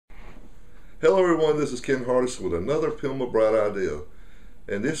Hello everyone, this is Ken Hardison with another PILMMA Bright Idea.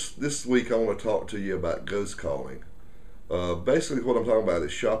 And this week I want to talk to you about ghost calling. Basically what I'm talking about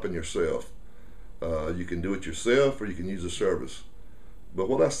is shopping yourself. You can do it yourself or you can use a service. But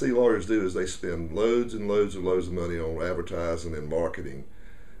what I see lawyers do is they spend loads and loads and loads of money on advertising and marketing,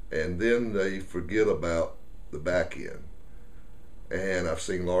 and then they forget about the back end. And I've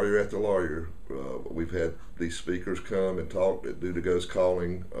seen lawyer after lawyer. We've had these speakers come and talk that do the ghost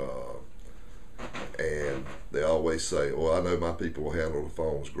calling. And they always say, well, I know my people will handle the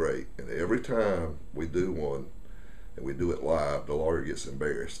phones great. And every time we do one and we do it live, the lawyer gets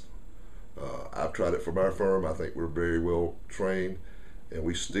embarrassed. I've tried it from our firm. I think we're very well trained, and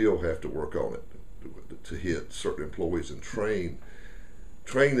we still have to work on it to hit certain employees and train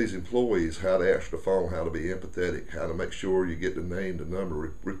these employees how to answer the phone, how to be empathetic, how to make sure you get the name, the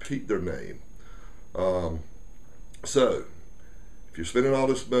number, repeat their name. So if you're spending all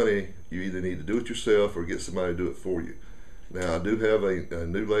this money, you either need to do it yourself or get somebody to do it for you. Now, I do have a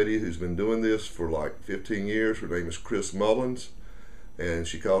new lady who's been doing this for like 15 years. Her name is Chris Mullins, and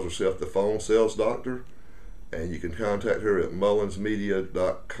she calls herself the phone sales doctor. And you can contact her at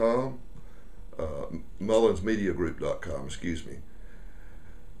mullinsmedia.com, mullinsmediagroup.com, excuse me.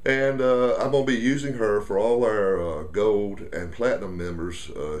 And I'm going to be using her for all our gold and platinum members.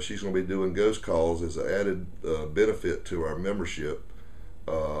 She's going to be doing ghost calls as an added benefit to our membership,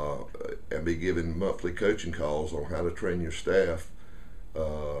 and be giving monthly coaching calls on how to train your staff,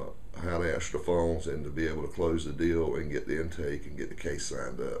 how to answer the phones, and to be able to close the deal and get the intake and get the case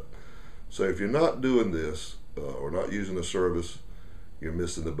signed up. So if you're not doing this or not using the service, you're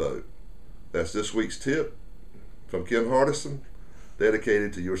missing the boat. That's this week's tip from Ken Hardison,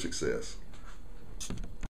 dedicated to your success.